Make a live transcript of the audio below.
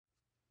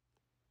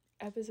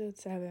episode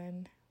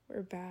 7.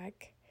 We're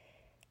back.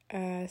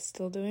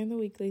 Still doing the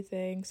weekly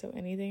thing, so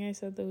anything I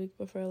said the week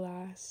before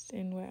last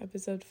in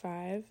episode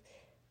 5,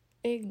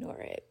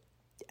 ignore it.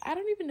 I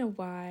don't even know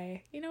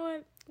why. You know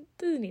what? It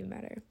doesn't even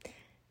matter.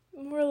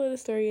 Moral of the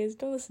story is,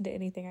 don't listen to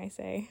anything I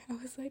say. I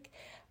was like,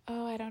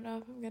 I don't know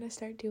if I'm gonna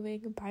start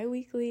doing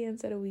bi-weekly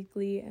instead of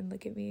weekly, and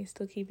look at me,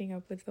 still keeping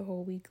up with the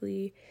whole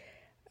weekly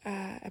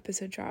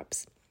episode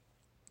drops.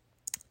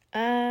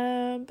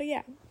 But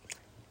yeah,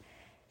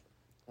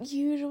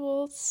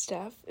 usual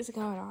stuff is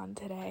going on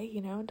today.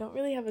 Don't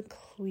really have a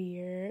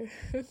clear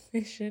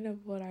vision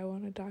of what I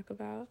want to talk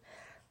about,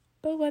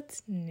 but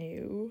what's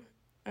new?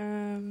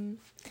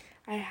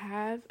 I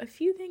have a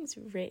few things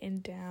written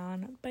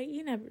down, but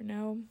you never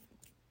know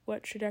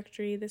what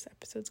trajectory this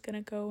episode's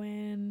gonna go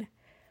in.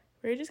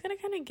 We're just gonna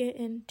kind of get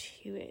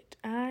into it.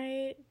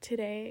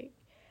 Today,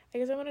 I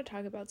guess I want to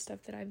talk about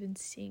stuff that I've been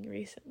seeing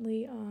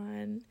recently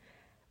on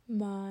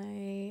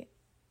my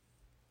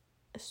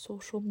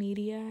social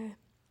media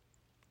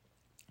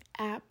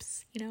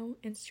apps,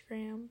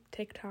 Instagram,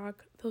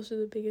 TikTok, those are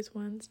the biggest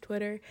ones,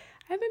 Twitter.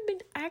 I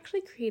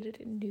actually created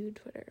a new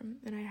Twitter,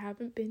 and I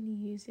haven't been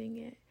using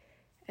it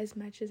as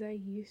much as I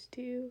used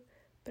to,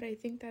 but I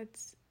think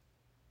that's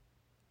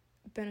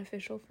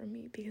beneficial for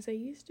me because I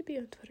used to be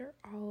on Twitter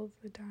all of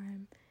the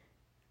time.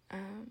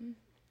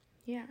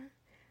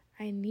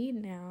 I need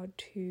now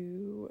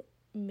to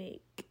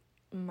make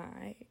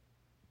my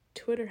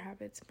Twitter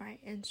habits my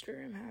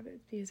Instagram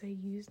habits because I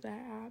use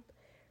that app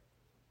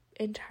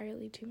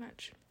entirely too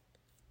much.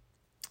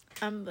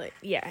 But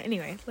yeah,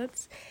 anyway,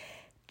 let's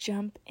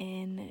jump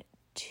in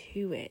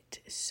to it.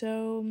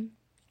 So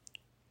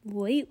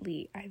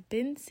lately I've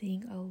been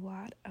seeing a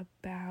lot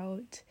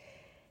about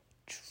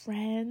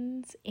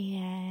trends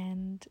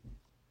and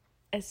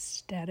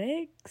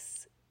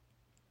aesthetics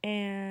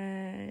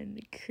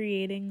and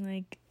creating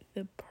like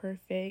the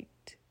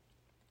perfect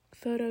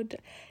photo,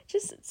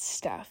 just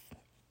stuff.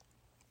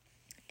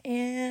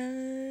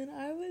 And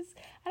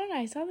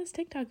I saw this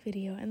TikTok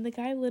video, and the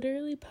guy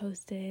literally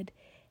posted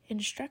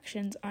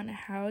instructions on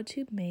how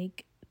to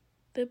make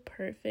the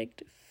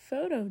perfect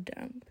photo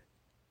dump.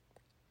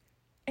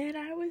 And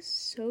I was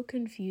so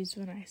confused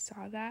when I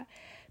saw that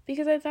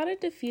because I thought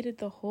it defeated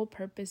the whole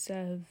purpose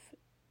of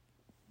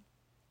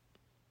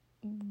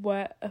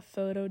what a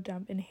photo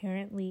dump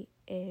inherently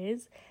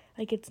is.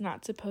 Like, it's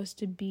not supposed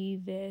to be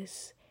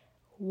this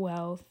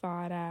well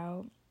thought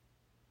out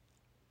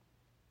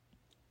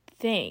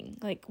thing,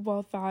 like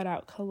well thought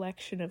out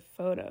collection of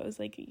photos.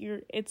 Like,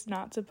 it's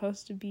not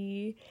supposed to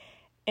be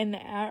an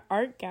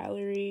art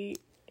gallery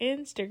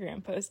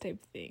Instagram post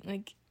type thing.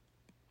 Like,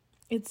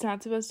 it's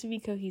not supposed to be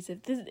cohesive.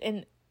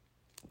 And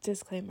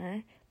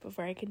disclaimer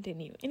before I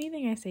continue,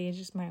 anything I say is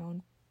just my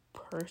own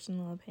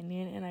personal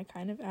opinion, and I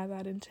kind of add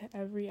that into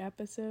every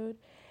episode.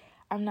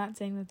 I'm not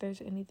saying that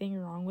there's anything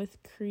wrong with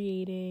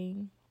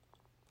creating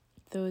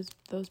those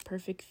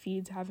perfect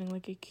feeds, having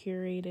like a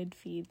curated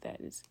feed that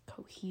is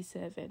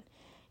cohesive and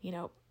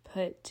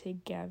put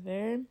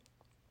together.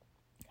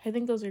 I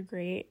think those are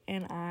great,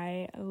 and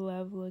I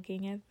love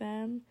looking at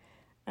them.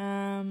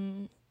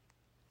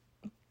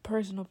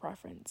 Personal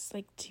preference,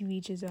 like to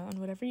each his own.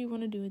 Whatever you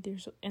want to do with your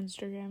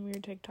Instagram,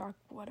 your TikTok,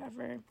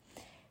 whatever,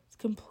 it's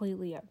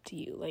completely up to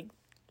you. Like,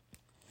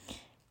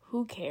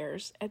 who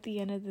cares? At the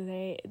end of the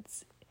day,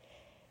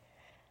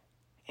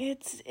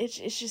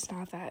 it's just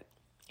not that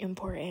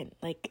important.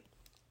 Like,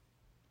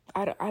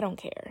 I don't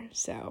care.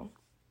 So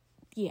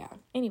yeah,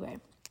 anyway,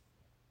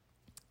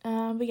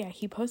 but yeah,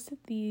 he posted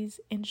these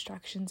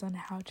instructions on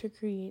how to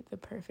create the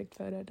perfect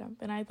photo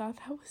dump, and I thought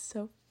that was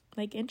so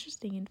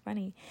interesting and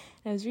funny.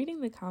 And I was reading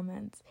the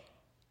comments.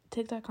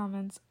 TikTok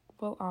comments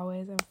will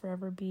always and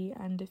forever be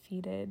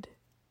undefeated.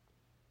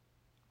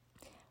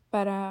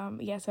 But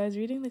so I was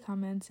reading the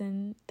comments,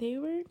 and they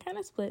were kind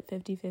of split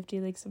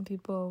 50-50. Like, some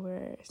people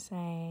were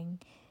saying,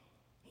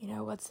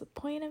 what's the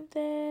point of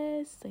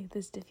this? Like,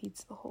 this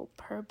defeats the whole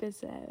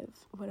purpose of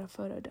what a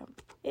photo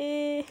dump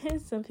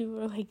is. Some people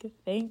were like,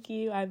 thank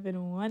you, I've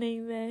been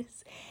wanting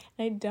this.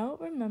 And I don't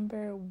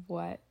remember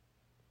what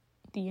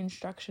the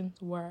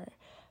instructions were,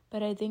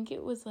 but I think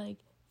it was like,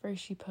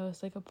 first you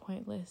post like a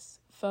pointless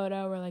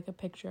photo or like a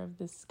picture of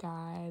the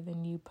sky,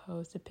 then you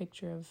post a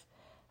picture of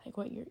like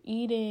what you're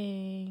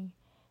eating,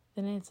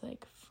 then it's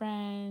like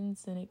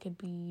friends, then it could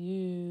be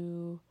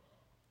you,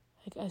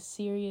 like a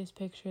serious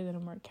picture, then a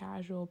more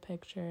casual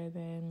picture,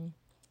 then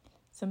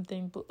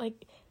something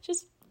like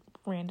just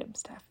random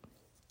stuff.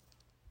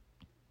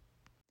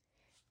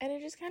 And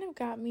it just kind of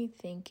got me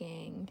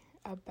thinking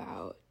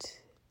about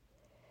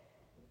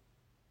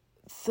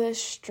the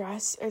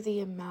stress or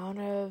the amount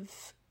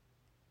of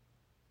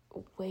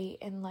weight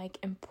and like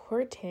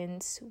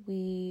importance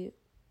we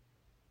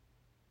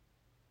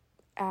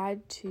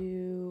add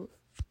to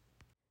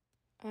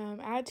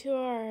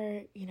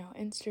our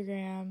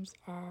Instagrams,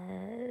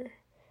 our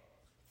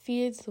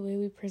feeds, the way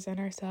we present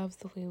ourselves,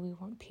 the way we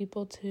want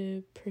people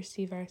to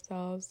perceive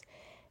ourselves.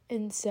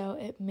 And so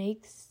it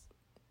makes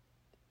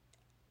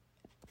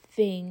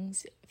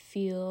things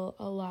feel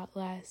a lot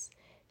less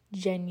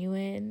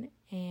genuine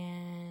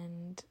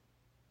and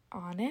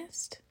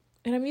honest.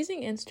 And I'm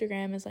using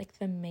Instagram as like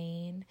the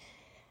main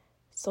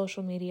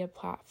social media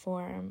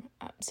platform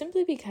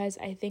simply because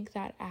I think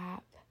that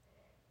app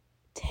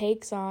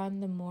takes on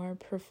the more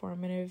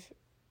performative,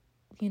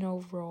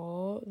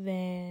 role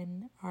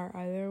than our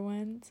other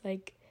ones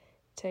like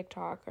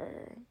TikTok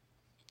or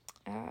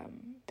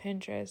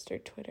Pinterest or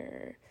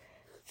Twitter,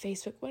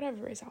 Facebook,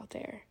 whatever is out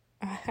there.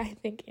 I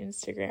think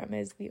Instagram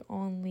is the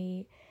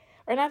only,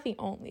 or not the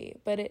only,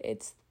 but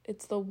it's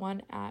the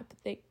one app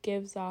that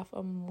gives off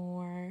a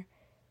more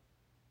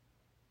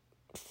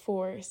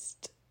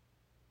forced,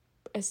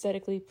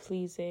 aesthetically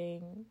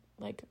pleasing,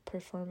 like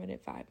performative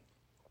vibe.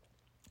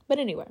 But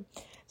anyway,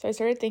 so I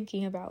started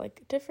thinking about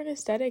like different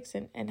aesthetics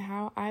and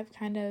how I've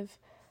kind of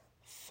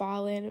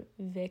fallen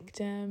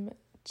victim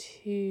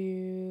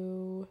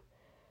to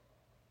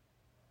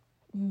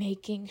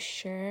making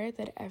sure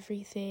that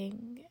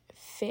everything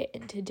fit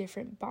into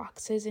different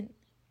boxes and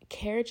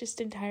care just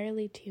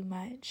entirely too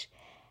much.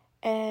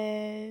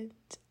 And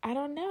I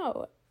don't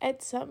know,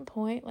 at some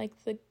point,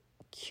 like the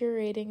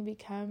curating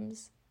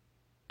becomes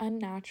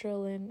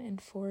unnatural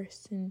and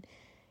forced, and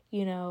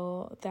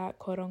that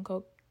quote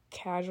unquote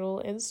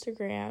casual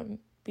Instagram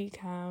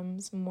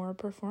becomes more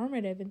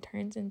performative and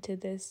turns into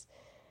this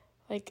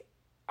like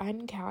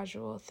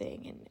uncasual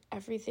thing, and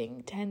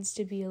everything tends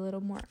to be a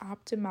little more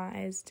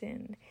optimized,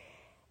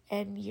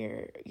 and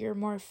you're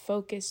more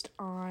focused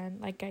on,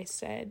 like I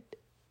said,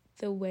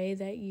 the way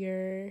that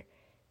you're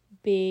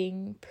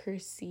being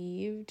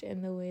perceived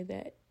and the way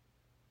that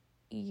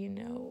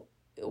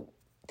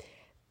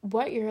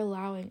what you're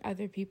allowing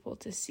other people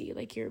to see.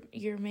 Like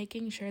you're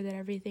making sure that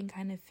everything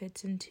kind of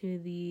fits into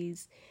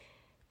these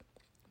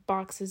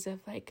boxes of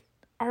like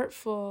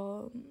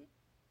artful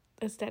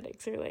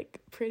aesthetics or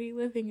like pretty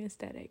living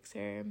aesthetics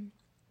or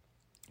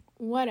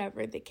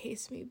whatever the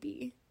case may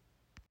be.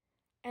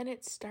 And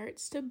it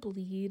starts to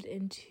bleed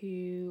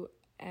into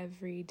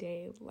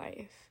everyday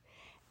life.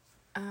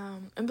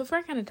 And before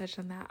I kind of touch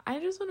on that, I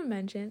just want to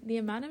mention the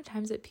amount of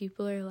times that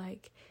people are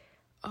like,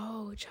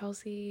 oh,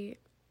 Chelsea,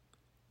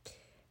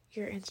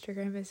 your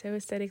Instagram is so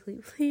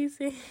aesthetically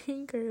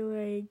pleasing, or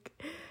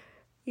like,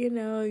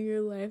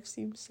 your life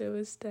seems so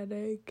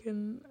aesthetic,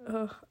 and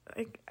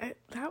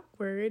that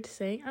word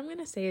saying, I'm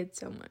gonna say it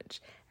so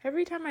much.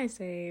 Every time I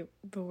say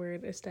the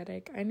word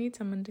aesthetic, I need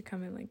someone to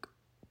come and like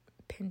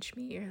pinch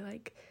me or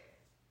like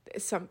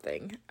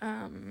something.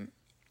 I'm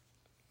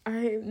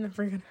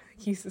never gonna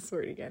use this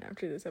word again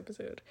after this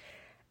episode.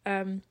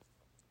 But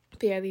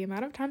yeah, the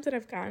amount of times that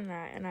I've gotten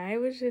that, and I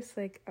was just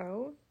like,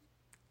 oh,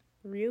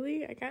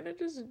 really? I kind of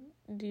just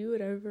do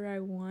whatever I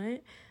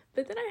want.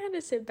 But then I had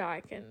to sit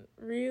back and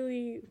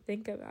really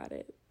think about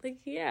it. Like,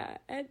 yeah,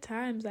 at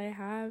times I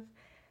have,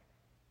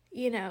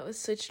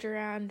 switched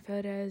around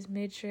photos,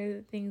 made sure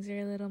that things are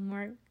a little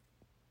more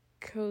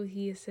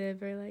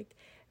cohesive, or like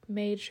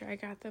made sure I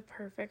got the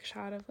perfect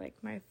shot of like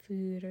my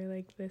food or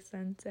like the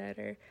sunset,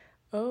 or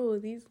oh,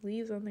 these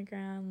leaves on the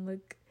ground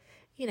look,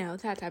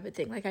 that type of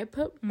thing. Like I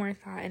put more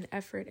thought and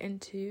effort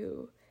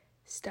into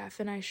stuff,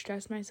 and I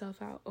stress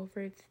myself out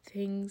over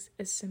things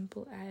as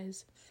simple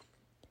as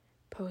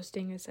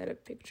posting a set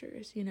of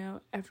pictures.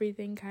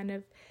 Everything kind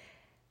of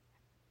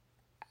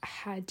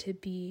had to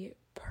be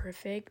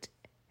perfect.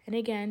 And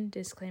again,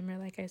 disclaimer,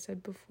 like I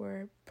said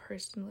before,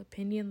 personal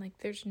opinion, like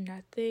there's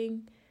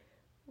nothing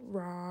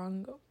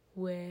wrong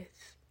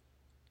with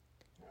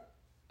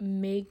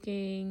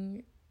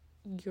making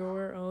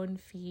your own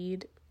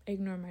feed,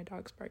 ignore my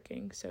dog's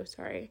barking, so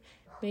sorry,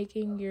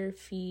 making your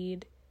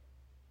feed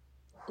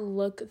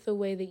look the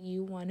way that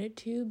you want it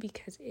to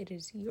because it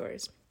is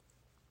yours.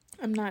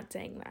 I'm not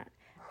saying that.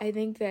 I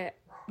think that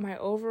my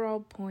overall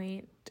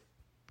point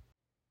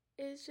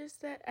is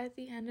just that at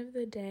the end of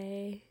the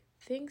day,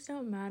 things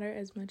don't matter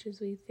as much as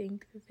we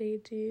think that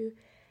they do,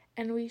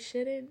 and we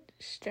shouldn't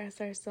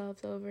stress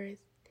ourselves over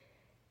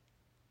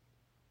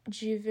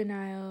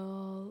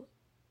juvenile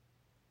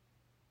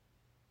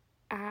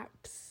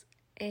apps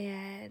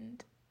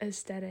and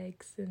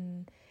aesthetics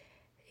and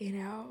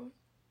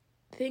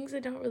things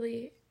that don't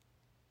really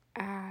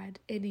add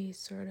any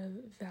sort of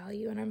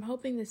value. And I'm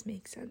hoping this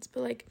makes sense,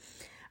 but like,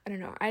 I don't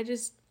know, I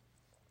just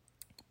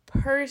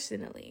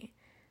personally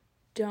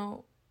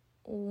don't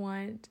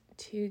want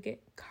to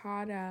get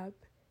caught up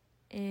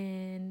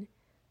in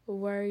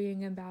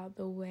worrying about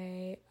the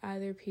way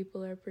other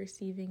people are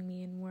perceiving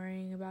me and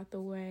worrying about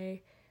the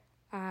way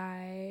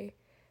I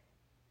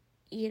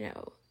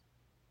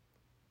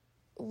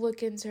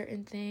look in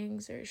certain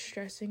things, or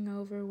stressing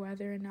over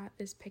whether or not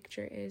this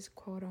picture is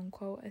quote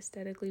unquote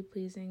aesthetically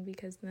pleasing,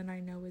 because then I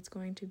know it's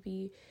going to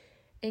be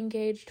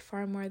engaged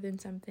far more than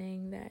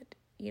something that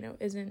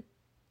isn't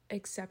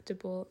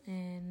acceptable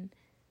in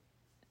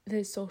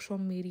the social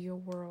media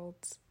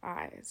world's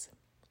eyes.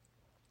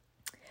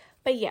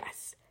 But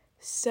yes,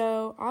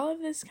 so all of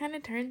this kind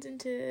of turns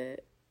into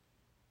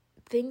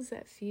things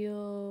that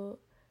feel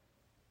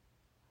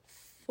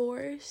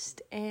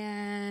forced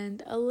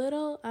and a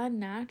little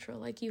unnatural.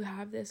 Like you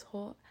have this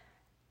whole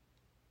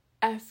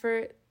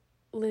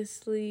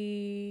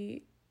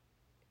effortlessly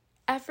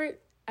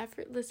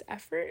effortless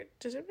effort.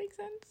 Does it make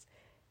sense?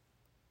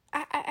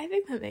 I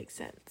think that makes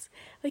sense.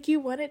 Like, you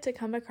want it to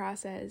come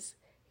across as,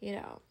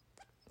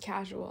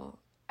 casual,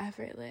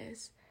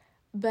 effortless.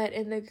 But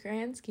in the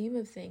grand scheme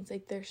of things,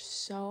 like, there's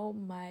so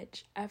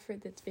much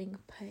effort that's being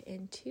put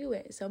into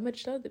it. So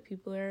much so that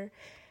people are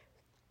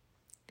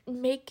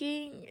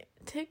making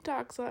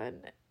TikToks on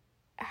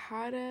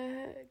how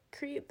to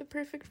create the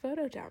perfect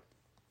photo dump.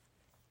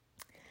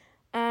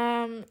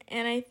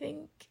 And I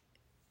think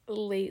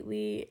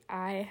lately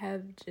I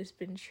have just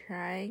been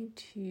trying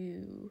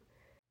to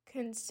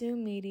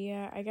consume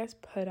media, I guess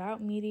put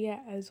out media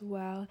as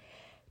well.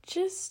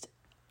 Just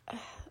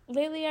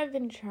lately I've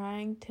been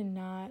trying to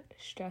not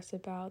stress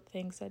about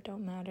things that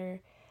don't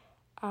matter.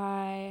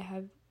 I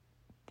have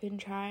been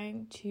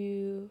trying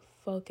to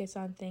focus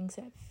on doing,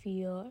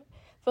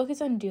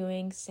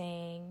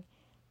 saying,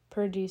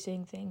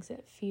 producing things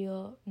that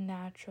feel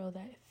natural,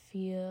 that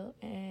feel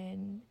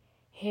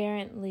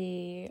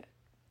inherently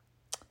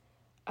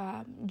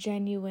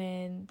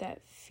genuine,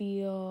 that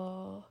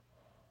feel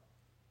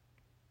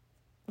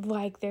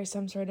like there's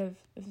some sort of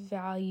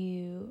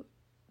value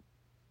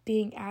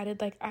being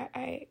added. Like,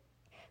 I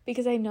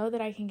because I know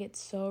that I can get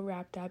so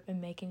wrapped up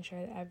in making sure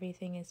that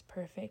everything is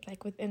perfect.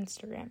 Like with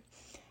Instagram,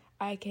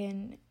 I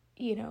can,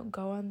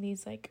 go on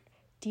these like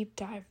deep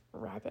dive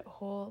rabbit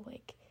hole,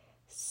 like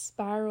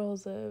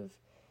spirals of,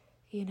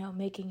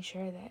 making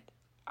sure that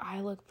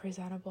I look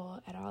presentable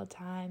at all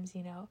times.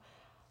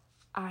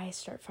 I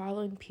start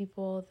following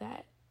people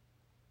that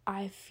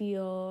I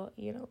feel,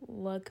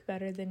 look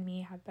better than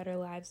me, have better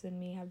lives than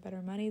me, have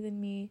better money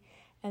than me.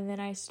 And then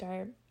I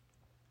start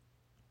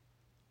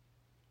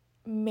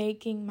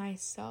making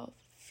myself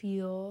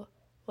feel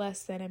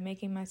less than, and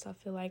making myself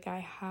feel like I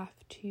have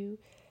to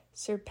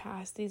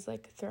surpass these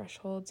like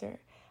thresholds, or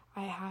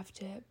I have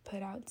to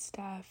put out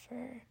stuff,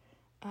 or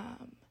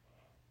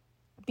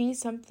be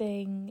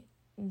something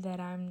that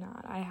I'm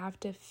not. I have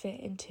to fit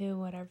into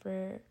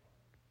whatever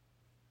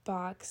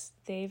box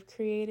they've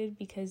created,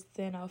 because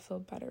then I'll feel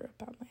better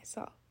about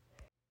myself.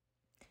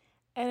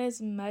 And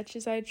as much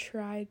as I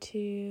try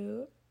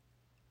to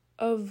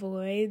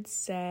avoid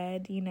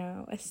said,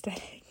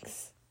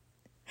 aesthetics,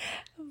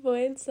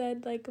 avoid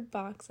said like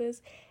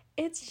boxes,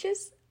 it's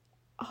just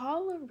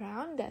all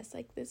around us,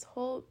 like this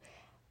whole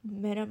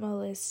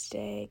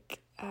minimalistic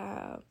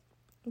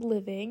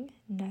living.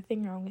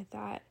 Nothing wrong with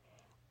that.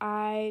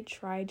 I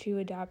try to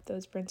adapt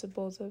those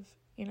principles of,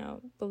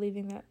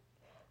 believing that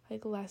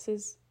like less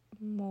is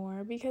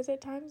more, because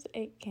at times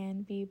it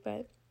can be,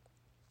 but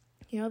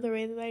the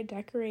way that I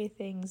decorate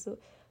things, the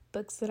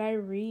books that I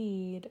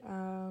read,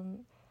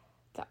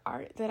 the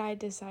art that I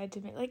decide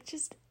to make, like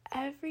just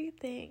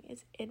everything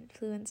is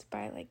influenced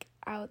by like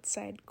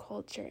outside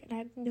culture. And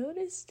I've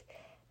noticed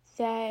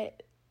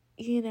that,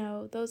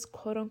 those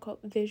quote unquote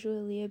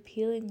visually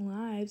appealing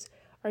lives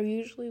are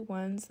usually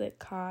ones that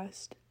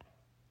cost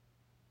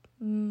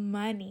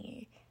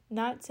money.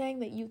 Not saying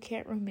that you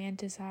can't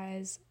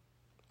romanticize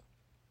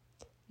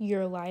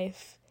your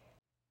life,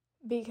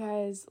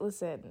 because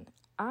listen,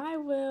 I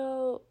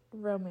will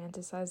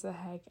romanticize the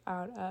heck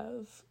out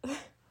of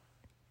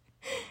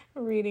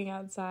reading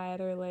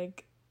outside, or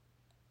like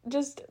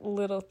just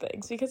little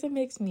things, because it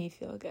makes me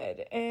feel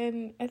good.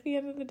 And at the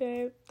end of the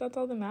day, that's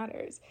all that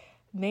matters.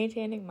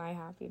 Maintaining my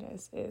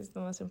happiness is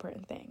the most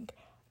important thing.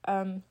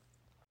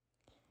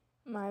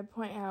 My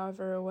point,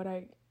 however, what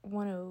I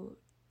want to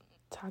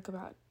talk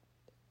about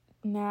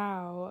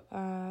now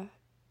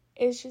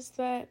is just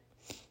that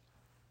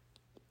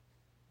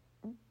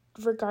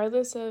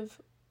regardless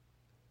of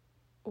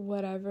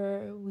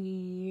whatever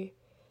we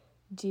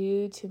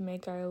do to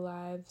make our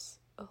lives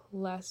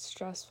less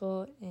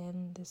stressful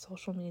in the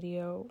social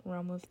media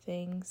realm of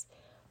things,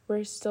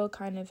 we're still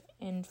kind of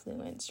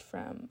influenced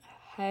from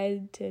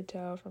head to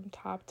toe, from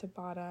top to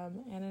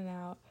bottom, in and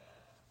out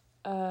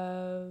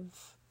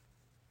of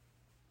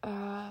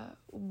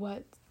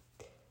what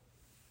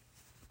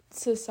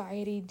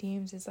society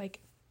deems as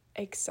like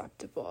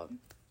acceptable.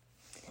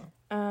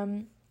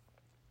 And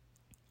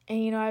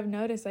I've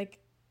noticed, like,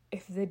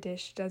 if the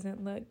dish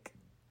doesn't look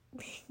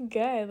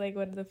good, like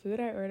what the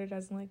food I order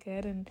doesn't look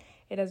good and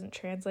it doesn't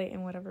translate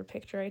in whatever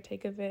picture I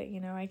take of it,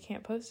 I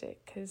can't post it,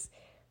 because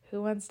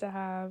who wants to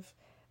have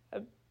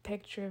a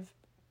picture of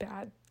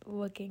bad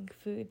looking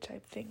food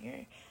type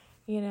thing?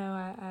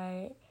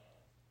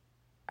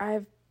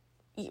 Or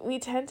we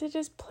tend to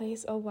just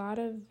place a lot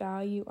of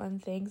value on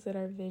things that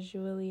are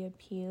visually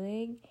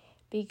appealing,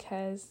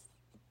 because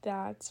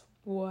that's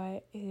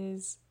what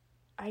is,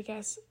 I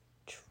guess,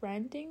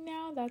 trending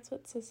now. That's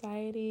what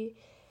society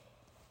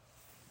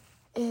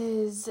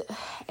is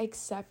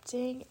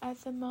accepting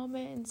at the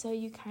moment. And so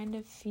you kind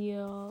of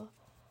feel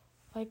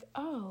like,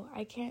 oh,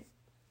 I can't,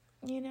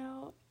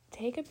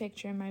 take a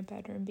picture in my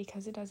bedroom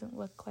because it doesn't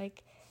look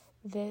like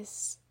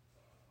this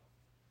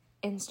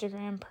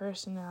Instagram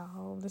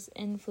personnel, this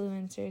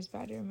influencer's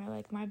bedroom, or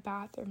like my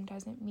bathroom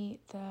doesn't meet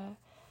the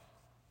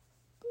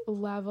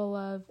level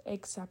of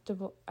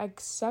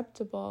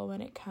acceptable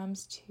when it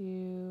comes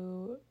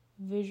to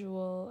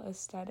visual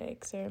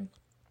aesthetics, or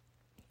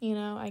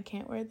I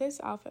can't wear this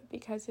outfit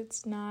because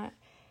it's not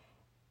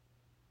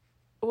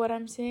what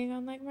I'm seeing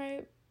on like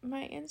my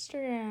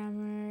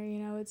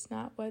Instagram, or it's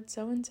not what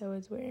so and so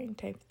is wearing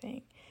type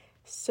thing.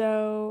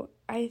 So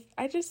I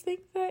just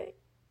think that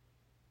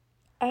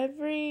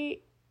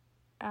every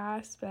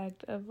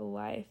aspect of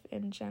life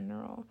in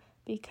general,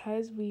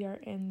 because we are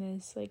in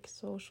this like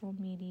social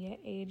media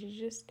age, is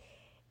just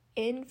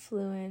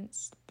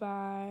influenced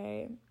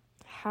by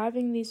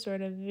having these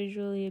sort of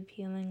visually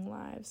appealing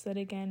lives that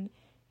again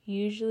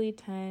usually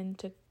tend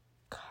to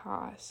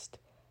cost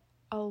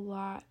a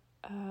lot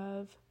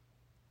of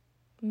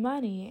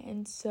money.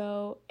 And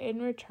so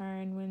in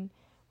return, when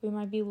we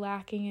might be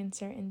lacking in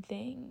certain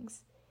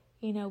things,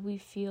 we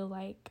feel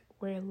like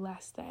we're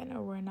less than,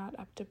 or we're not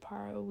up to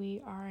par, or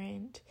we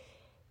aren't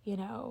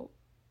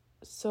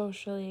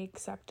socially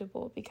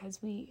acceptable because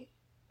we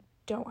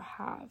don't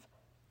have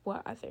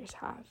what others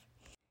have.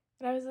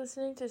 And I was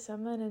listening to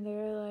someone and they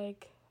were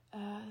like,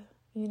 I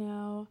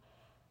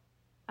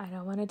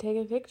don't want to take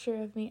a picture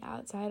of me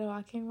outside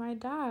walking my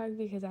dog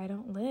because I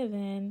don't live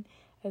in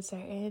a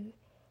certain,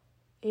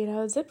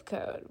 zip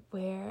code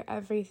where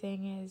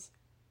everything is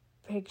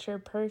picture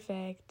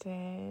perfect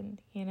and,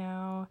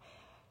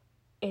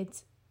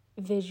 it's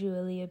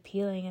visually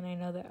appealing, and I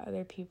know that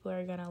other people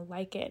are going to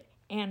like it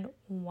and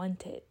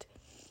want it.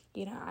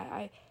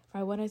 I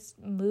want to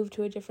move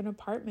to a different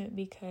apartment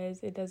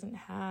because it doesn't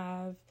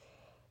have,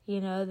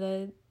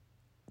 the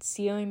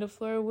ceiling to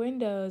floor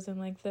windows, and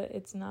like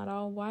it's not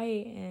all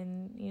white,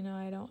 and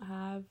I don't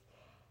have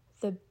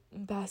the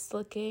best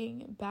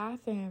looking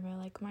bathroom, or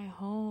like my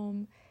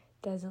home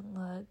doesn't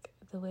look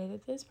the way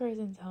that this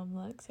person's home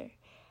looks, or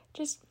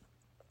just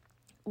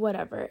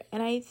whatever.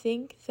 And I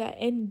think that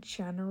in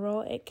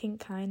general it can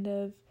kind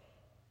of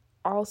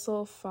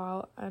also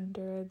fall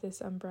under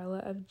this umbrella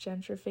of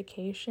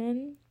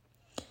gentrification.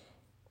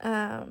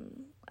 I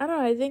don't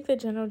know, I think that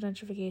general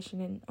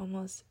gentrification in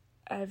almost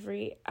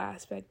every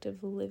aspect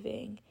of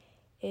living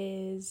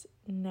is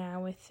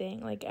now a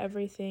thing. Like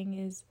everything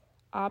is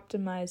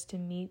optimized to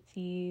meet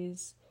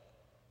these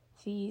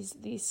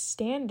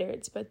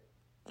standards, but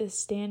the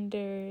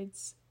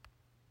standards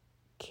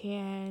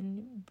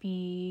can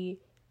be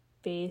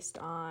based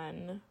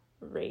on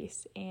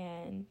race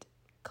and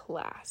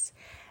class.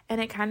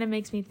 And it kind of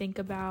makes me think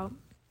about,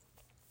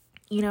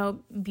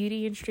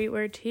 beauty and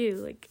streetwear too.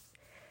 Like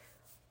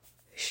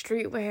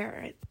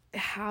streetwear,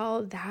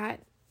 how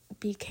that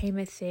became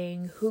a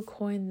thing, who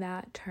coined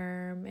that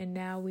term, and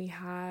now we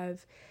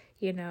have,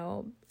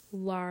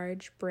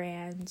 large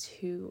brands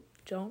who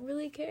don't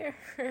really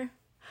care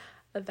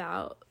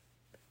about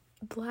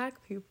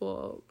Black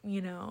people,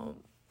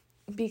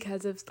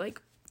 because of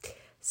like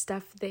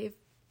stuff they've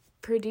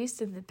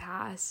produced in the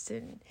past,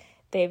 and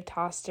they've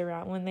tossed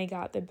around, when they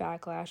got the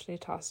backlash, they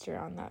tossed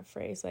around that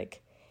phrase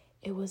like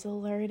it was a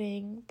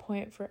learning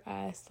point for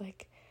us,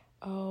 like,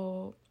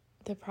 oh,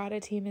 the Prada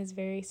team is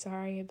very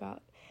sorry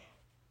about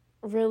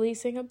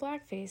releasing a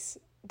blackface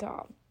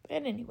doll.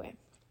 And anyway,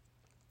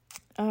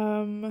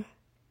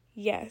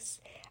 yes,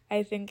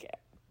 I think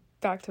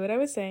back to what I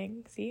was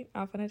saying, see,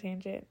 off on a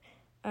tangent.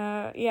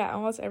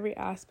 Almost every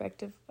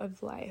aspect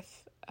of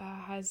life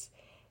has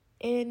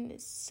in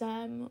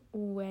some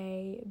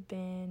way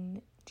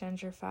been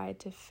gentrified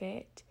to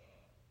fit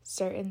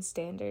certain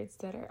standards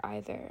that are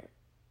either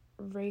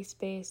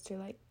race-based or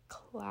like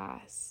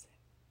class-based.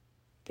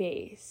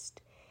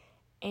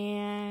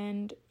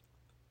 And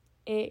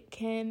it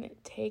can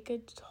take a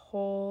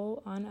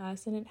toll on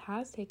us, and it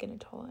has taken a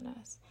toll on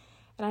us.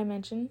 And I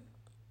mentioned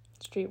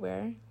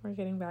streetwear. We're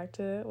getting back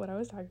to what I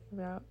was talking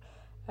about.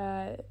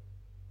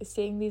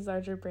 Seeing these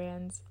larger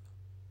brands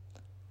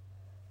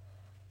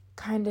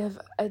kind of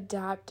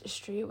adapt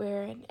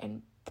streetwear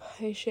and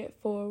push it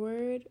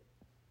forward,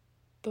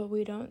 but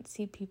we don't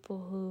see people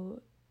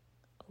who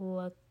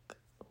look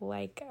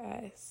like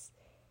us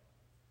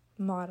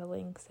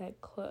modeling said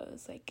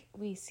clothes. Like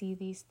we see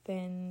these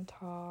thin,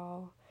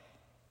 tall,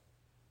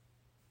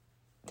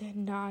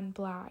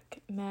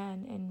 non-Black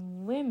men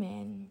and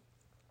women,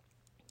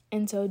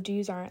 and so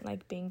dues aren't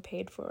like being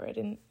paid for it.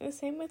 And the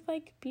same with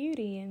like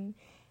beauty and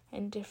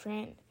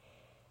different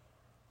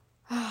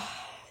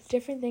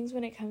things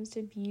when it comes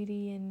to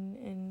beauty,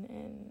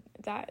 and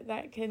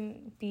that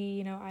can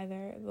be,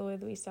 either the way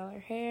that we style our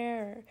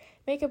hair or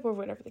makeup or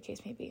whatever the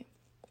case may be.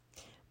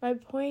 My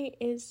point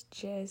is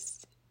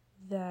just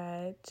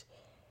that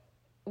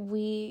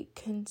we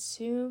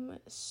consume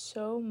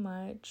so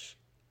much,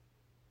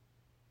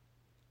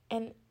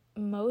 and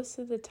most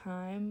of the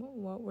time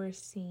what we're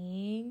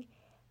seeing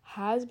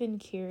has been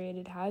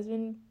curated, has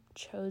been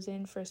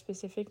chosen for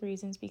specific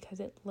reasons because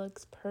it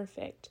looks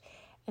perfect.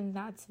 And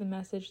that's the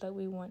message that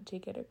we want to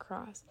get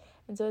across.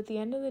 And so at the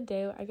end of the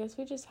day, I guess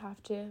we just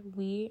have to,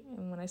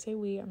 and when I say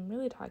we, I'm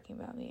really talking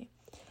about me.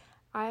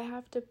 I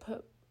have to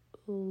put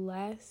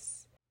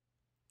less,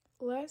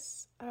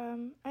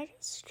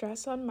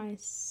 stress on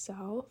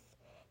myself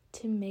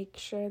to make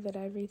sure that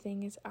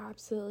everything is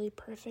absolutely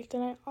perfect.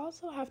 And I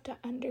also have to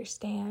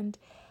understand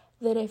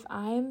that if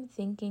I'm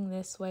thinking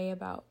this way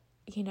about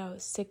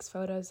 6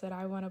 photos that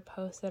I want to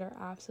post that are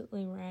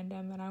absolutely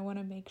random, and I want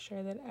to make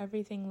sure that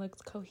everything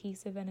looks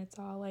cohesive and it's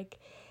all like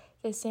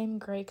the same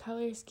gray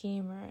color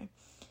scheme, or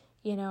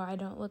I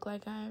don't look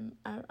like I'm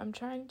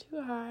trying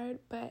too hard,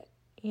 but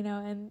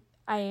and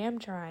I am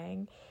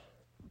trying.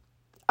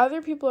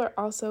 Other people are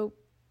also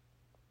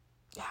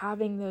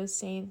having those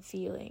same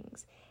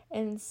feelings,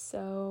 and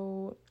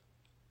so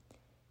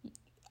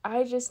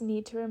I just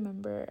need to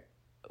remember,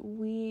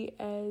 we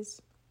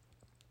as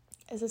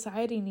a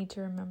society need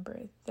to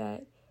remember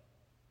that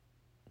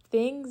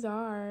things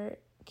are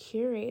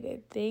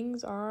curated,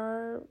 things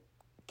are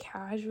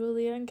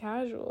casually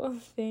uncasual,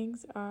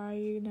 things are,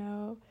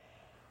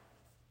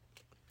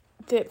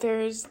 that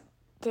there's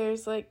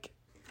like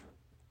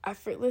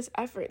effortless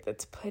effort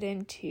that's put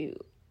into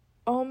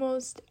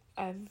almost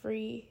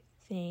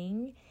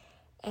everything.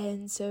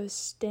 And so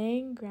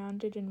staying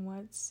grounded in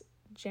what's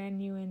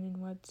genuine and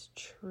what's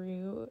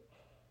true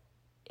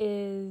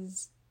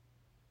is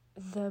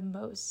the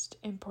most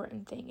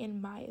important thing, in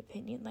my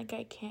opinion. Like,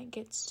 I can't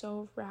get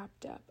so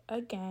wrapped up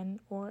again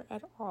or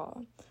at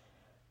all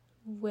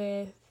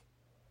with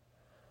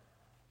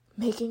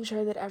making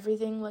sure that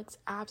everything looks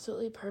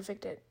absolutely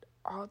perfect at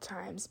all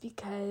times,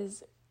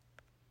 because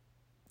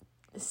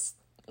 6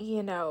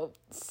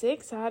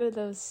 out of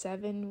those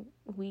 7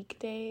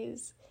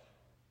 weekdays,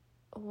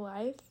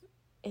 life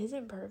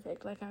isn't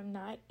perfect. Like, I'm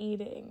not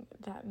eating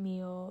that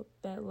meal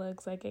that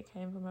looks like it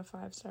came from a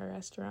 5-star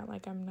restaurant.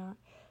 Like, I'm not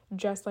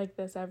dressed like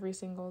this every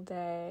single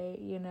day.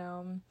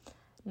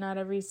 Not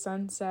every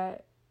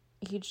sunset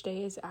each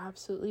day is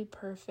absolutely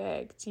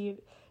perfect.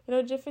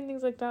 Different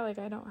things like that. Like,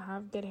 I don't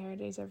have good hair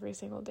days every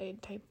single day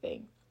type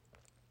thing.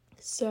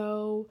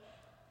 So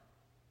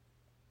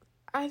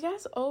I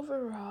guess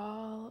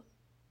overall,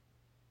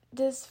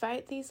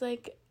 despite these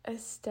like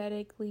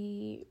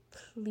aesthetically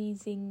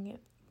pleasing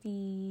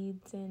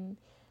feeds and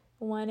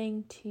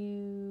wanting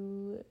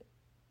to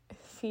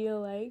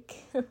feel like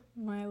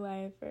my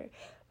life or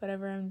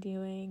whatever I'm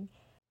doing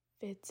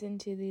fits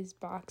into these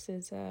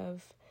boxes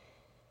of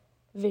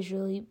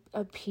visually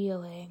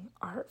appealing,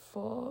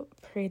 artful,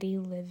 pretty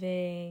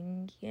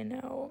living,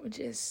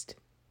 just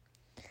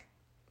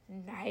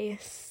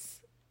nice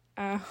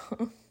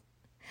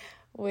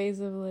ways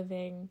of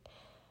living,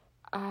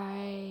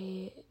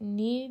 I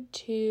need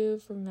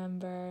to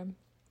remember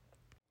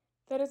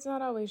that it's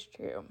not always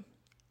true.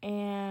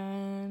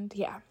 And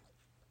yeah,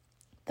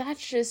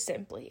 that's just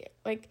simply it.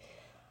 Like,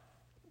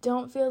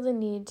 don't feel the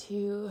need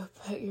to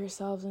put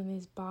yourselves in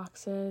these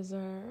boxes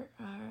or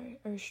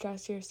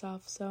stress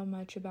yourself so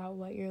much about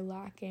what you're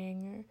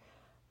lacking or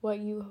what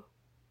you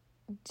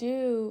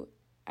do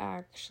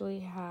actually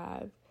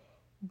have,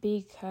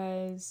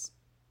 because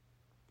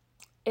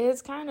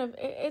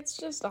it's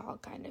just all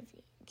kind of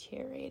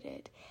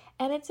curated,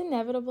 and it's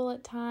inevitable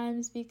at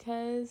times,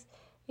 because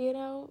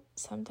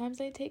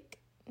sometimes I take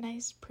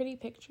nice pretty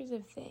pictures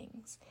of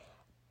things.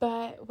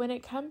 But when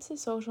it comes to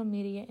social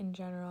media in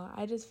general,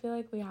 I just feel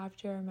like we have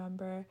to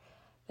remember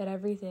that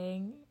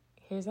everything,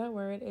 here's that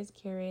word, is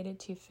curated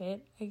to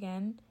fit,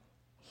 again,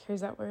 here's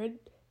that word,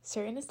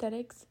 certain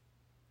aesthetics.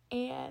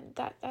 And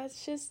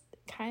that's just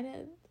kind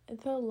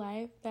of the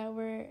life that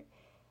we're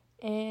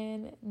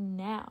in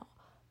now.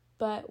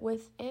 But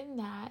within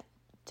that,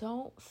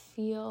 don't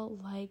feel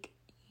like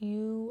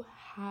you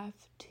have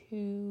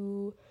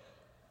to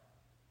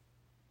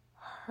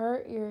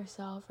hurt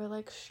yourself or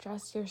like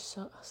stress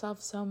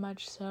yourself so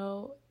much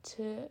so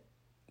to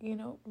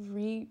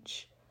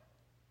reach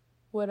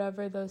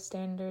whatever those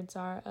standards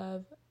are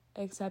of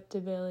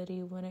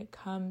acceptability when it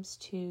comes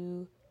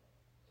to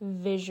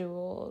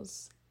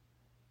visuals,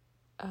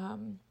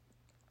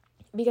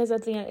 because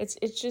at the end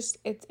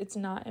it's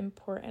not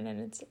important,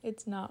 and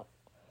it's not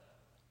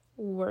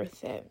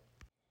worth it.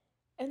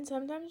 And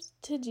sometimes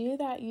to do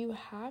that, you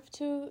have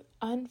to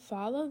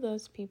unfollow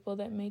those people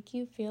that make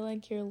you feel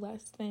like you're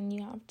less than.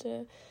 You have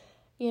to,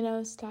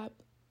 stop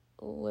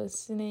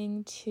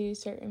listening to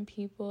certain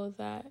people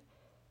that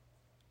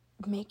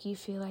make you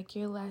feel like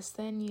you're less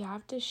than. You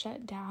have to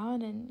shut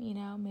down, and,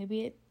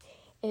 maybe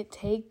it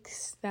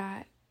takes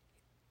that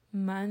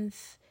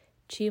month,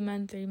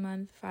 2-month,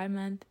 3-month,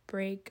 5-month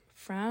break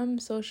from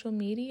social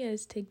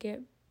medias to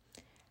get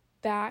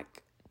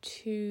back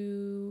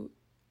to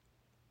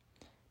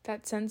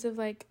that sense of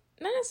like,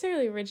 not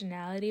necessarily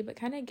originality, but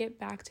kind of get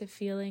back to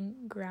feeling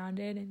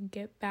grounded and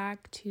get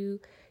back to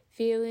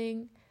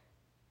feeling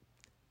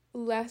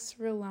less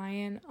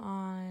reliant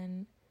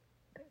on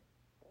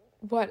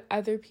what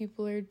other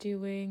people are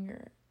doing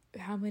or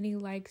how many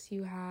likes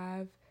you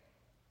have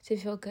to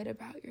feel good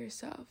about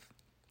yourself.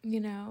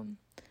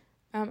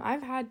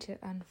 I've had to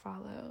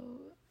unfollow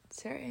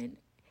certain,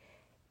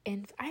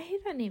 and I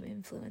hate that name,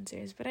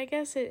 influencers, but I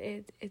guess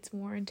it's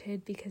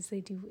warranted because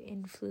they do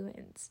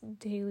influence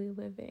daily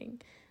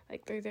living.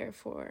 Like, they're there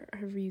for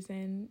a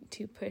reason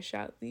to push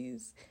out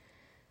these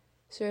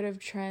sort of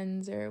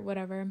trends or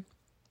whatever,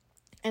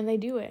 and they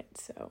do it.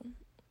 So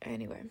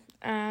anyway,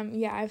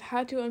 I've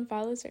had to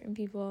unfollow certain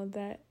people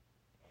that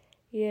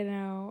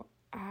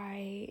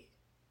I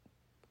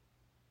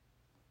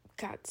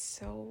got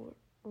so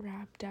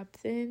wrapped up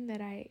in that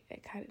I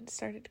kind of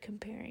started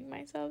comparing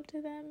myself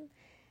to them,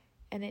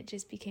 and it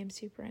just became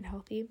super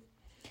unhealthy.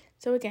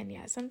 So again,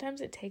 yeah,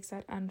 sometimes it takes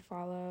that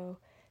unfollow,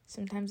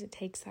 sometimes it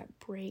takes that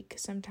break,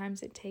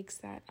 sometimes it takes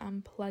that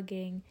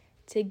unplugging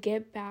to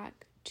get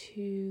back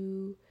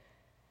to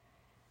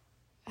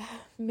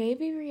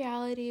maybe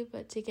reality,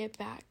 but to get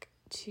back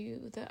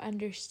to the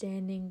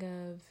understanding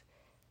of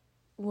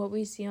what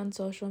we see on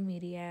social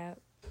media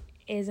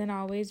isn't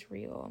always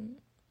real.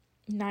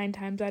 9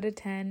 times out of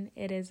 10,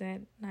 it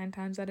isn't. 9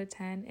 times out of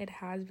 10, it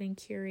has been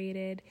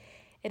curated.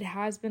 It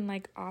has been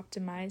like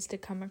optimized to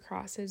come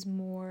across as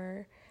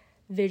more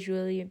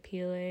visually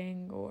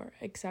appealing or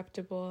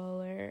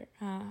acceptable or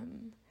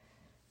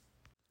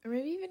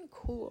maybe even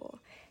cool.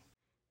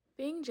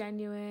 Being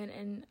genuine,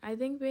 and I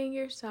think being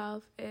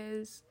yourself,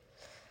 is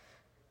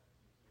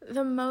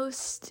the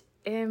most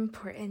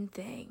important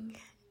thing.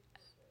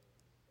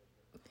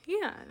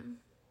 Yeah.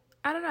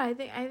 I don't know.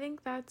 I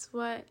think that's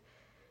what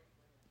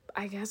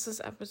I guess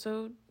this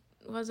episode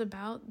was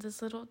about.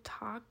 This little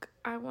talk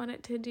I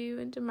wanted to do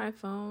into my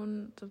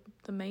phone.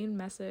 The main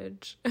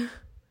message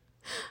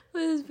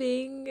was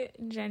being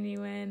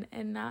genuine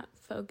and not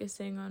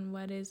focusing on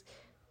what is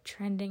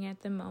trending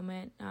at the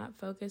moment, not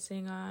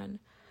focusing on,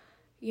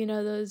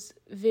 those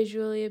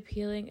visually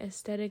appealing,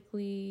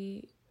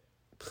 aesthetically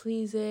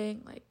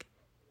pleasing, like,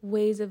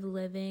 ways of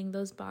living,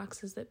 those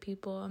boxes that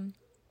people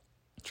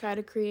try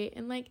to create.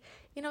 And,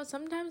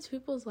 sometimes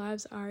people's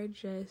lives are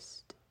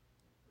just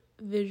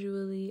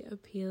visually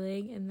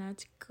appealing, and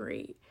that's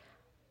great.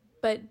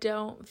 But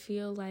don't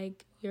feel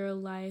like your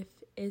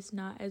life is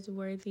not as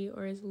worthy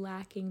or is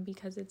lacking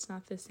because it's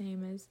not the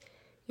same as,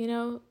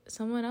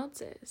 someone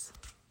else's.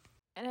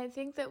 And I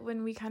think that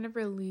when we kind of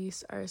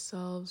release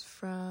ourselves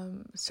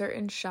from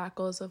certain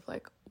shackles of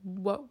like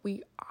what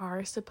we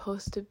are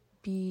supposed to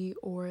be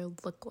or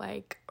look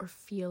like or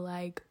feel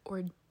like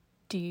or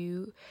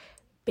do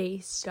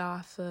based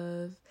off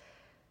of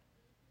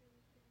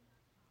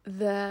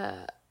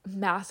the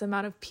mass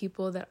amount of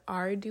people that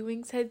are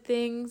doing said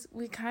things,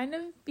 we kind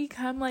of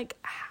become like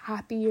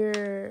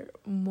happier,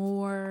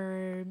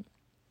 more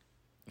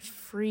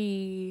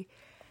free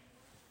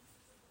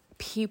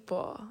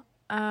people.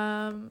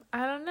 I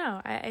don't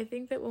know. I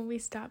think that when we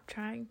stop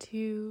trying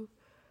to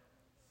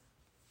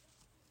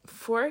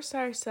force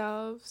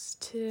ourselves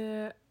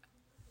to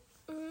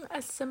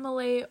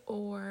assimilate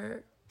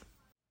or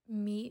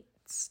meet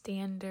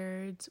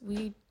standards,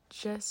 we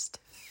just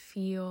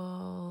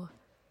feel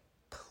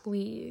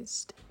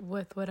pleased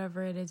with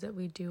whatever it is that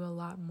we do a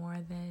lot more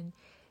than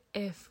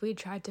if we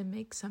tried to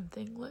make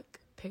something look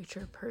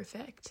picture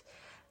perfect.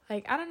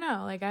 Like, I don't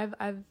know, like I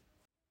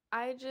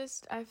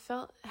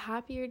felt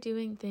happier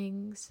doing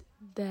things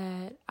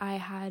that I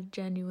had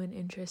genuine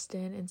interest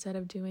in instead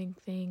of doing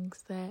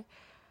things that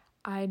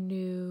I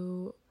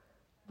knew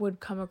would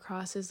come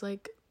across as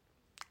like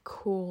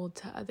cool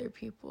to other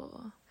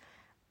people.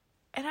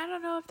 And I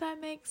don't know if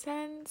that makes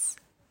sense,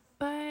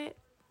 but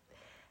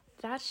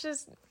that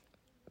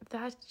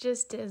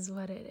just is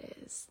what it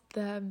is.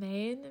 The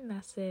main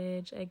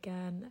message,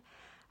 again,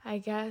 I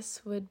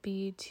guess, would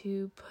be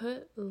to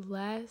put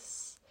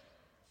less,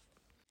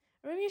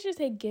 or maybe I should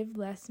say give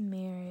less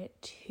merit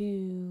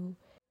to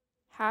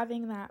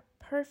having that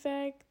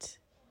perfect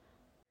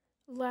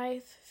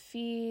life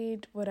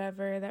feed,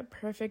 whatever, that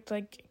perfect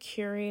like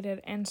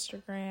curated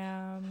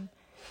Instagram.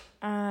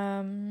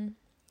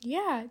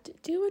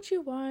 Do what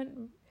you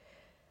want.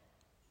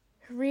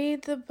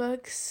 Read the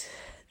books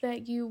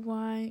that you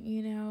want,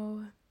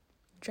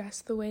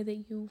 dress the way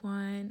that you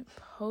want,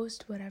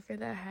 post whatever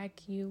the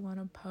heck you want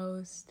to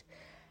post,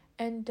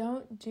 and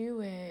don't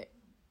do it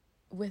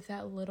with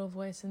that little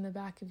voice in the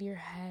back of your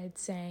head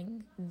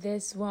saying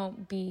this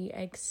won't be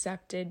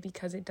accepted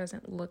because it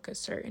doesn't look a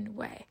certain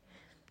way.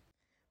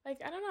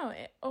 Like, I don't know,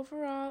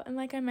 overall, and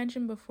like I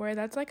mentioned before,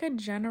 that's like a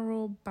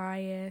general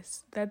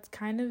bias that's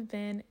kind of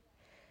been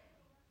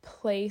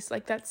placed,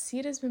 like that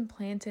seed has been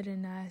planted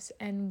in us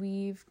and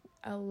we've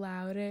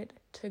allowed it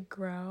to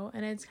grow,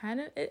 and it's kind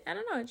of, I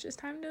don't know, it's just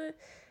time to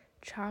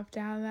chop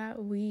down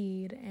that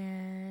weed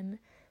and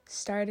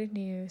start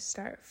anew,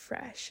 start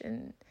fresh,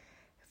 and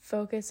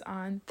focus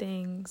on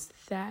things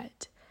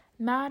that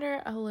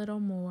matter a little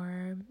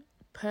more,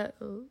 put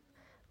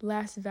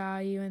less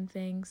value in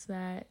things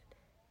that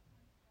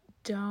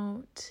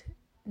don't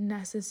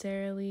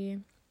necessarily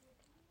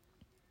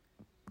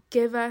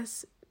give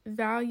us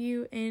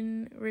value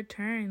in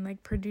return,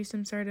 like produce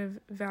some sort of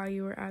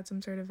value or add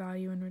some sort of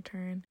value in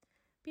return.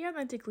 Be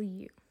authentically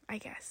you, I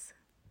guess.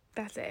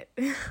 That's it.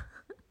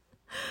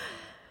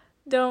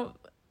 Don't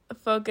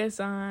focus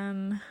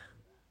on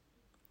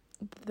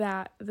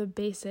the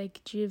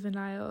basic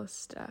juvenile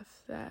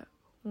stuff that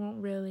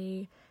won't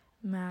really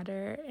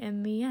matter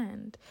in the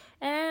end.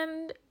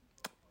 And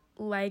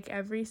like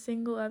every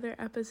single other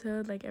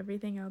episode, like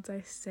everything else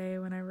I say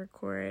when I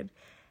record,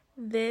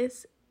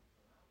 this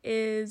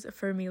is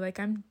for me, like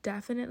I'm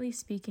definitely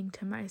speaking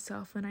to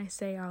myself when I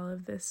say all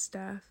of this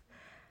stuff,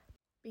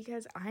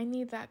 because I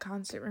need that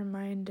constant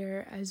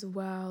reminder as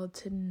well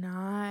to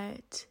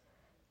not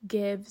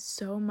give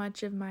so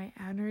much of my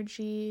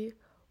energy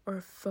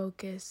or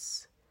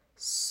focus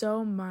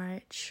so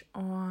much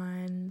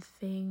on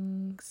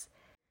things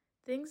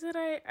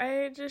that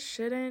I just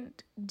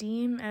shouldn't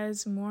deem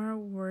as more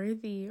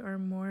worthy or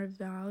more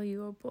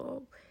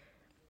valuable.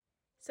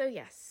 So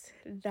yes,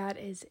 that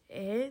is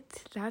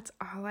it. That's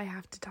all I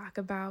have to talk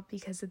about,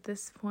 because at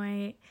this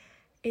point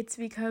it's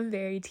become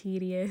very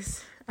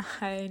tedious.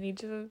 I need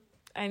to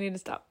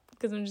stop,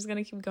 because I'm just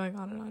gonna keep going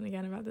on and on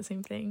again about the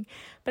same thing.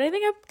 But I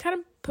think I've kind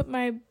of put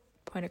my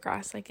point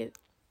across. I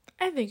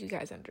think you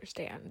guys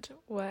understand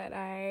what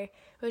I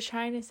was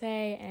trying to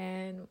say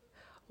and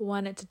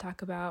wanted to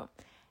talk about.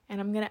 And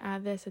I'm going to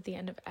add this at the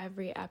end of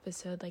every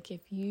episode. Like,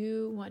 if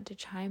you want to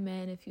chime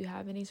in, if you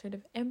have any sort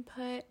of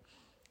input,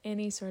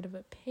 any sort of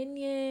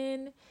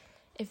opinion,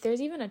 if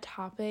there's even a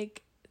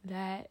topic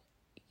that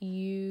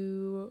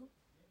you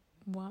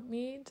want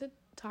me to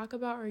talk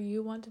about or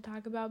you want to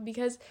talk about,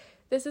 because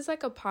this is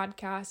like a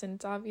podcast and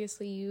it's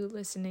obviously you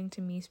listening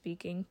to me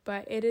speaking,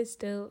 but it is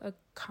still a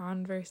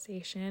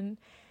conversation.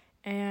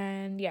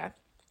 And yeah,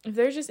 if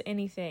there's just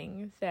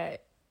anything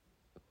that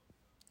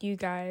you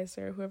guys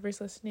or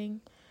whoever's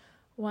listening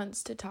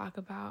wants to talk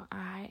about,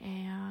 I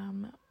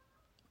am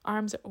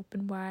arms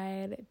open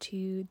wide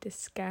to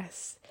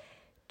discuss,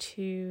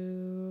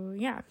 to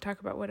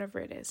talk about whatever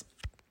it is.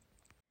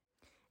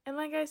 And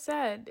like I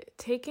said,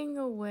 taking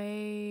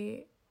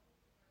away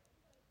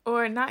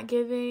or not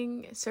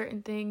giving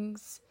certain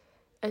things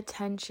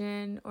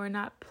attention or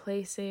not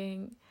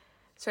placing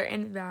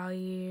certain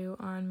value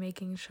on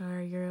making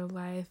sure your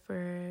life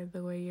or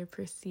the way you're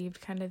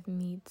perceived kind of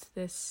meets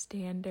this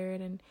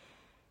standard, and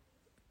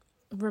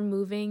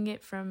removing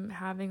it from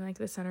having like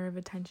the center of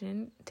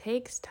attention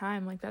takes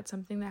time. Like, that's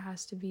something that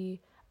has to be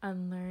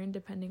unlearned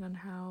depending on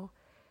how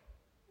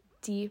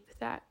deep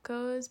that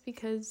goes,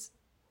 because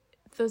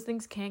those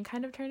things can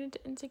kind of turn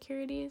into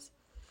insecurities.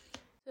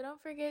 So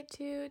don't forget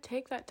to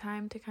take that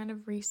time to kind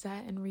of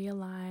reset and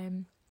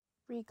realign,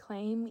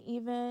 reclaim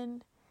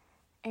even.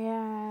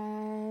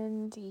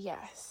 And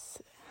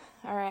yes.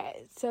 All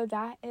right. So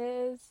that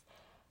is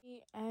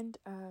the end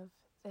of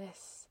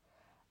this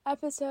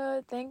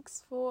episode.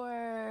 Thanks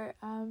for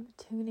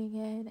tuning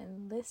in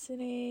and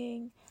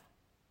listening.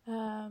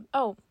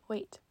 Oh,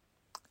 wait.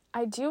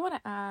 I do want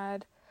to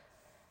add,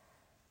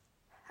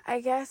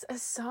 I guess, a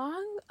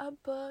song, a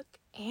book,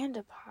 and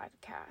a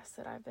podcast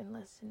that I've been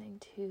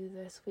listening to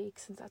this week,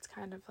 since that's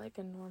kind of like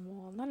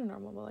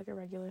like a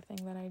regular thing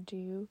that I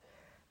do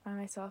by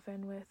myself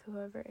and with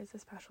whoever is a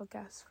special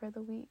guest for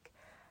the week.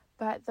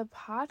 But the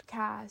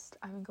podcast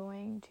I'm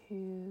going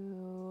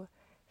to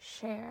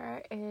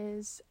share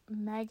is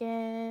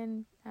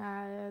Meghan,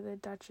 the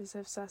Duchess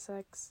of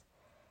Sussex.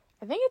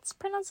 I think it's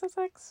pronounced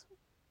Sussex.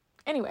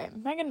 Anyway,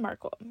 Meghan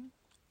Markle.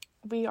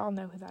 We all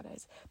know who that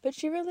is. But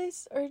she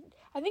released, or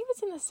I think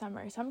it's in the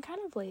summer, so I'm kind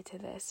of late to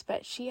this,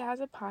 but she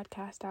has a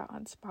podcast out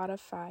on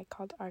Spotify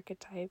called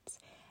Archetypes,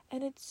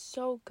 and it's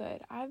so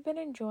good. I've been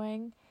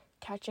enjoying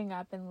catching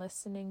up and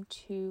listening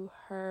to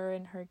her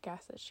and her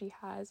guests that she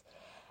has,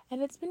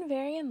 and it's been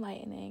very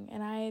enlightening,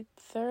 and I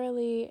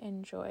thoroughly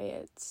enjoy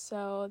it.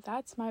 So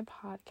that's my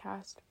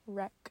podcast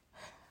rec.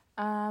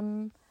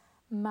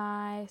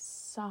 My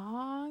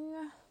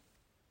song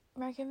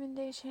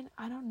recommendation,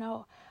 I don't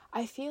know.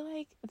 I feel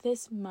like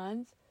this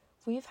month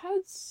we've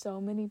had so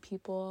many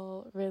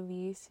people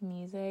release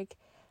music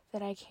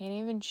that I can't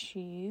even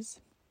choose.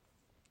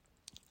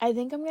 I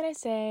think I'm gonna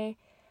say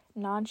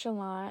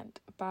Nonchalant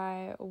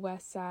by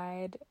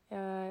Westside.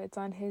 It's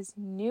on his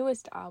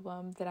newest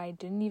album that I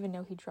didn't even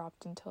know he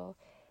dropped until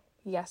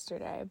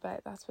yesterday,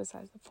 but that's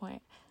besides the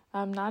point.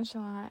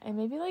 Nonchalant, and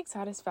maybe like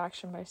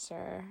Satisfaction by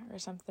Sir or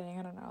something.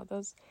 I don't know.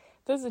 Those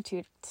are the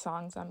two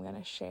songs I'm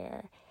gonna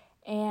share.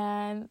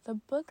 And the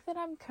book that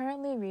I'm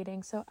currently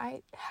reading, so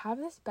I have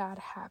this bad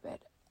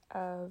habit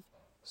of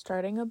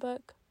starting a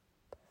book,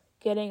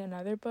 getting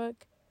another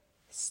book,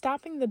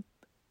 stopping the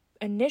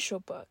initial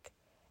book,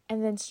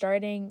 and then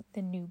starting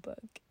the new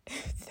book,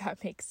 if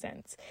that makes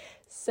sense.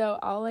 So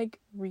I'll like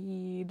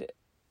read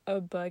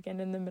a book, and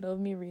in the middle of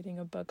me reading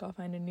a book, I'll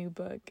find a new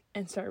book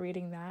and start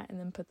reading that, and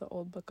then put the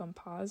old book on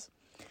pause.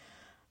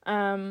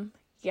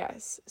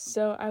 Yes,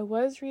 so I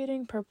was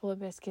reading Purple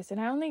Hibiscus,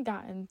 and I only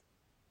gotten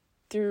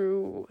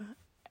through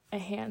a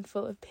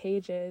handful of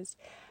pages,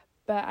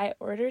 but I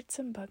ordered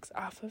some books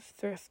off of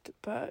Thrift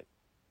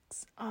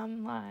Books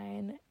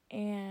online,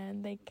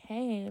 and they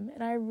came,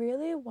 and I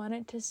really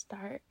wanted to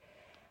start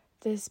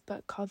this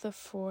book called The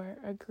 4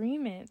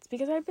 Agreements,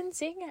 because I've been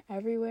seeing it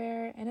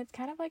everywhere, and it's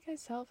kind of like a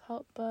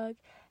self-help book,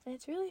 and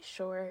it's really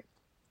short,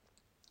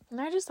 and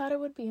I just thought it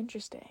would be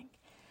interesting.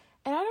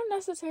 And I don't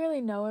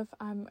necessarily know if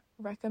I'm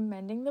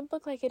recommending the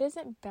book. Like, it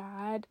isn't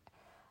bad.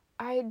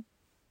 I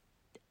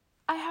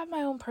have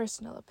my own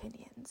personal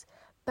opinions,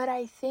 but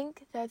I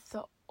think that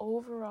the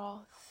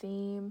overall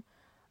theme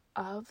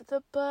of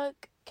the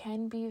book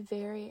can be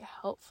very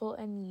helpful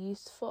and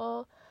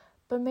useful,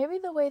 but maybe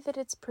the way that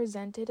it's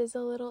presented is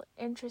a little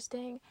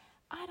interesting.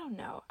 I don't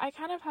know. I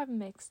kind of have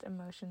mixed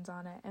emotions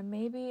on it, and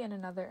maybe in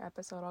another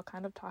episode I'll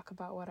kind of talk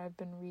about what I've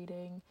been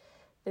reading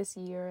this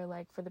year,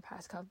 like for the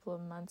past couple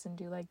of months, and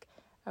do like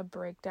a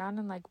breakdown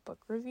and like book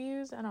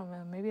reviews. I don't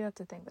know, maybe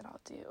that's a thing that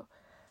I'll do.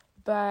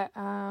 But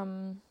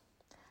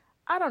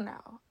I don't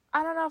know.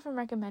 I don't know if I'm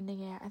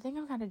recommending it. I think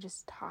I'm kind of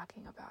just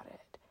talking about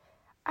it.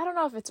 I don't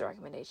know if it's a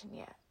recommendation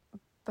yet,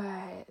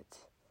 but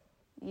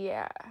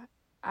yeah,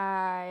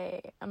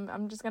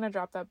 I'm just gonna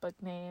drop that book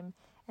name,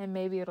 and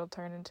maybe it'll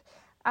turn into,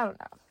 I don't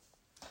know.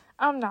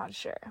 I'm not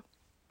sure.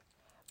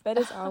 But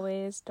as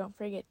always, don't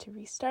forget to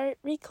restart,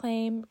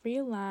 reclaim,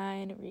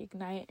 realign,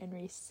 reignite, and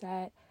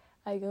reset.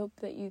 I hope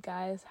that you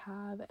guys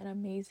have an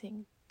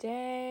amazing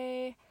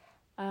day.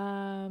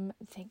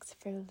 Thanks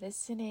for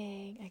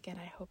listening. Again,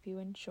 I hope you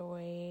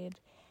enjoyed.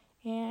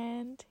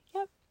 And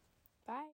yep, bye.